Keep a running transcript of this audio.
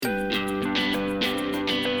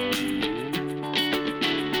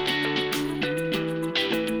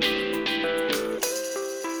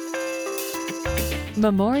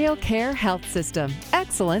Memorial Care Health System,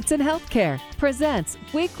 Excellence in Healthcare, presents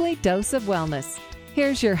Weekly Dose of Wellness.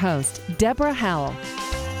 Here's your host, Deborah Howell.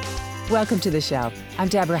 Welcome to the show. I'm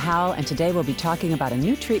Deborah Howell, and today we'll be talking about a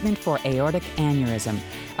new treatment for aortic aneurysm.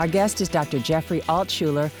 Our guest is Dr. Jeffrey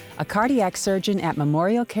Altschuler, a cardiac surgeon at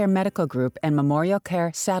Memorial Care Medical Group and Memorial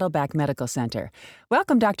Care Saddleback Medical Center.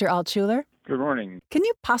 Welcome, Dr. Altschuler. Good morning. Can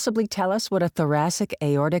you possibly tell us what a thoracic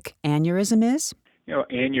aortic aneurysm is?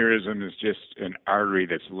 Aneurysm is just an artery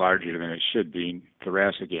that's larger than it should be.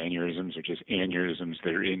 Thoracic aneurysms are just aneurysms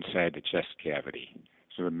that are inside the chest cavity.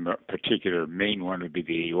 So the particular main one would be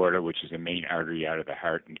the aorta, which is the main artery out of the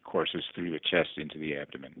heart and courses through the chest into the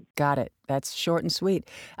abdomen. Got it. That's short and sweet.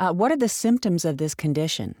 What are the symptoms of this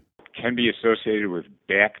condition? Can be associated with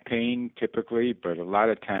back pain typically, but a lot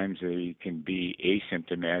of times they can be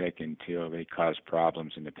asymptomatic until they cause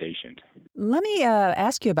problems in the patient. Let me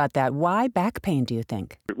ask you about that. Why back pain, do you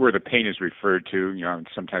think? Where the pain is referred to,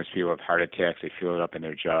 sometimes people have heart attacks, they feel it up in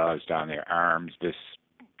their jaws, down their arms. This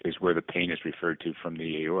is where the pain is referred to from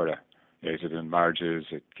the aorta. As it enlarges,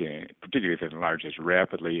 particularly if it enlarges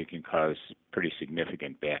rapidly, it can cause pretty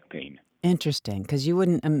significant back pain. Interesting, because you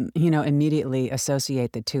wouldn't, immediately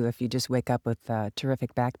associate the two if you just wake up with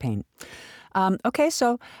terrific back pain. Okay,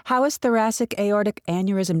 so how is thoracic aortic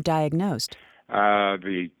aneurysm diagnosed?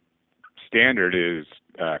 The standard is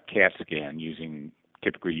CAT scan,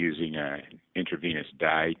 typically using an intravenous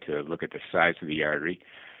dye to look at the size of the artery.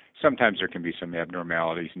 Sometimes there can be some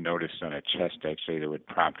abnormalities noticed on a chest X-ray that would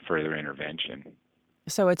prompt further intervention.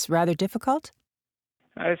 So it's rather difficult?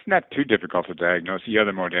 It's not too difficult to diagnose. The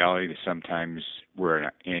other modality that sometimes where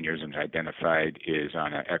an aneurysm is identified is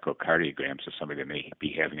on an echocardiogram. So somebody that may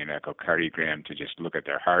be having an echocardiogram to just look at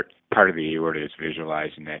their heart. Part of the aorta is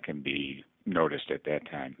visualized, and that can be noticed at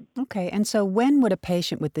that time. Okay, and so when would a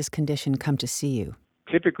patient with this condition come to see you?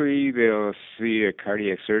 Typically, they'll see a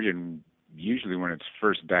cardiac surgeon usually when it's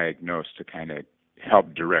first diagnosed to kind of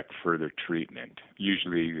help direct further treatment.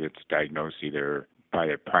 Usually it's diagnosed either by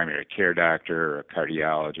a primary care doctor or a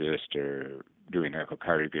cardiologist or doing an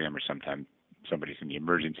echocardiogram, or sometimes somebody's in the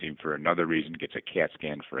emergency room for another reason, gets a CAT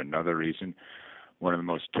scan for another reason. One of the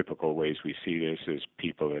most typical ways we see this is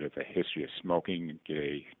people that have a history of smoking get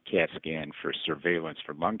a CAT scan for surveillance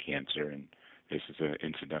for lung cancer, and this is an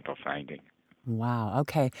incidental finding. Wow,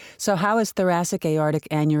 okay. So how is thoracic aortic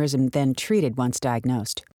aneurysm then treated once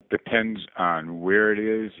diagnosed? Depends on where it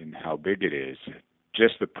is and how big it is.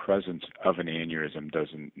 Just the presence of an aneurysm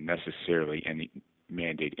doesn't necessarily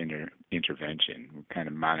mandate intervention. We kind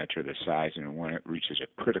of monitor the size, and when it reaches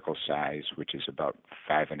a critical size, which is about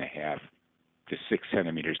 5.5 to 6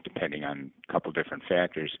 centimeters, depending on a couple different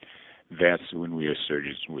factors, that's when we as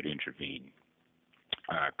surgeons would intervene.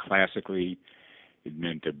 Classically, it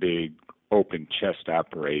meant a big open chest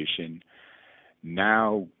operation.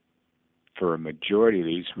 Now, for a majority of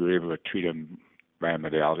these, we're able to treat them by a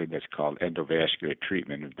modality that's called endovascular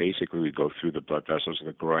treatment. And basically, we go through the blood vessels of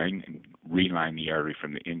the groin and reline the artery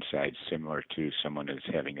from the inside, similar to someone that's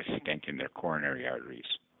having a stent in their coronary arteries.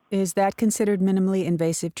 Is that considered minimally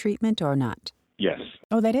invasive treatment or not? Yes.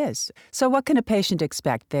 Oh, that is. So what can a patient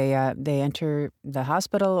expect? They enter the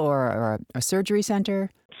hospital or a surgery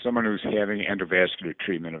center? Someone who's having endovascular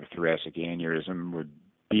treatment of a thoracic aneurysm would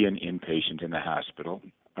be an inpatient in the hospital.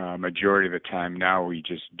 Majority of the time now we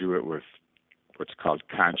just do it with what's called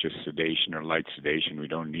conscious sedation or light sedation. We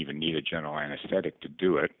don't even need a general anesthetic to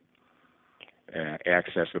do it.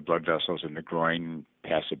 Access the blood vessels in the groin,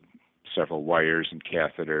 pass several wires and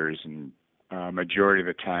catheters, and majority of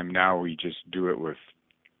the time now we just do it with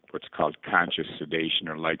what's called conscious sedation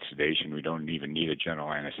or light sedation. We don't even need a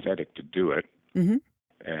general anesthetic to do it. Mm-hmm.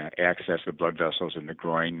 Access the blood vessels in the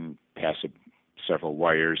groin, pass several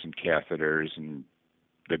wires and catheters and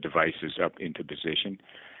the devices up into position.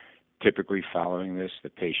 Typically following this, the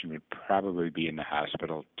patient would probably be in the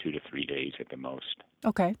hospital 2 to 3 days at the most.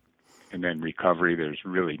 Okay. And then recovery, there's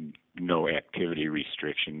really no activity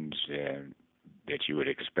restrictions that you would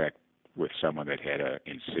expect with someone that had an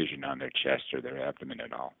incision on their chest or their abdomen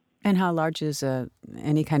at all. And how large is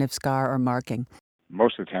any kind of scar or marking?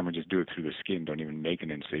 Most of the time we just do it through the skin, don't even make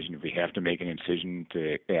an incision. If we have to make an incision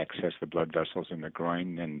to access the blood vessels in the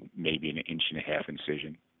groin, then maybe an 1.5 inch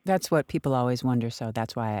incision. That's what people always wonder, so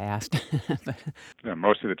that's why I asked.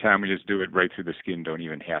 Most of the time we just do it right through the skin, don't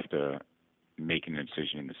even have to make an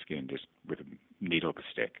incision in the skin, just with a needle to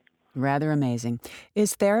stick. Rather amazing.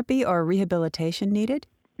 Is therapy or rehabilitation needed?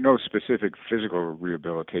 No specific physical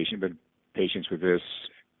rehabilitation, but patients with this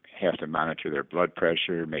have to monitor their blood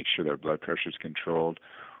pressure, make sure their blood pressure is controlled.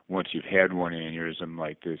 Once you've had one aneurysm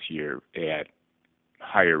like this, you're at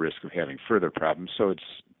higher risk of having further problems. So it's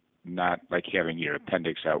not like having your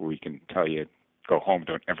appendix out where we can tell you, go home,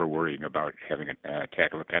 don't ever worry about having an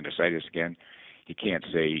attack of appendicitis again. You can't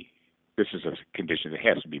say this is a condition that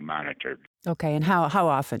has to be monitored. Okay, and how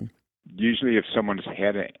often? Usually if someone's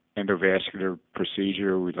had an endovascular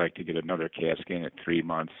procedure, we'd like to get another CAT scan at 3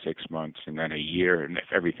 months, 6 months, and then a year. And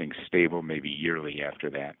if everything's stable, maybe yearly after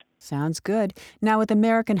that. Sounds good. Now, with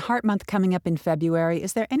American Heart Month coming up in February,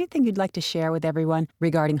 is there anything you'd like to share with everyone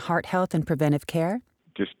regarding heart health and preventive care?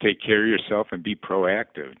 Just take care of yourself and be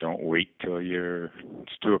proactive. Don't wait till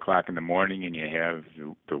it's 2 o'clock in the morning and you have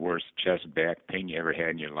the worst chest back pain you ever had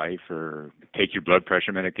in your life, or take your blood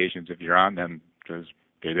pressure medications if you're on them, because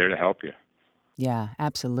they're there to help you. Yeah,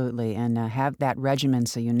 absolutely. And have that regimen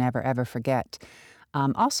so you never, ever forget.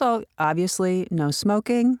 Also, obviously, no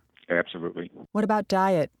smoking. Absolutely. What about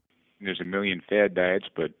diet? There's a million fad diets,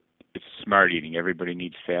 but it's smart eating. Everybody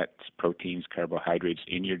needs fats, proteins, carbohydrates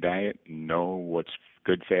in your diet. Know what's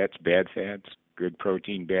good fats, bad fats, good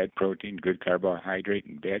protein, good carbohydrate,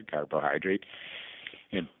 and bad carbohydrate.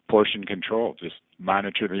 And portion control. Just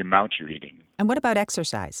monitor the amount you're eating. And what about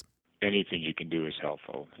exercise? Anything you can do is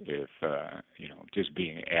helpful. If just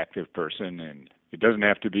being an active person, and it doesn't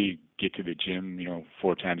have to be get to the gym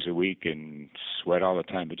 4 times a week and sweat all the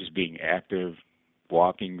time, but just being active,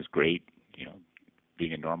 walking is great.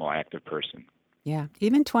 Being a normal active person. Yeah,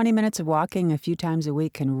 even 20 minutes of walking a few times a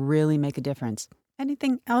week can really make a difference.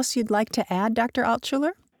 Anything else you'd like to add, Dr.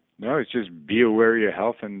 Altshuler? No, it's just be aware of your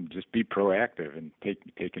health and just be proactive and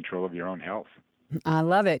take control of your own health. I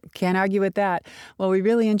love it. Can't argue with that. Well, we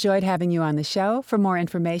really enjoyed having you on the show. For more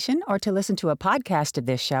information or to listen to a podcast of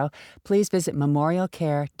this show, please visit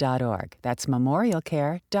memorialcare.org. That's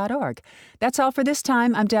memorialcare.org. That's all for this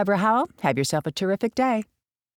time. I'm Deborah Howell. Have yourself a terrific day.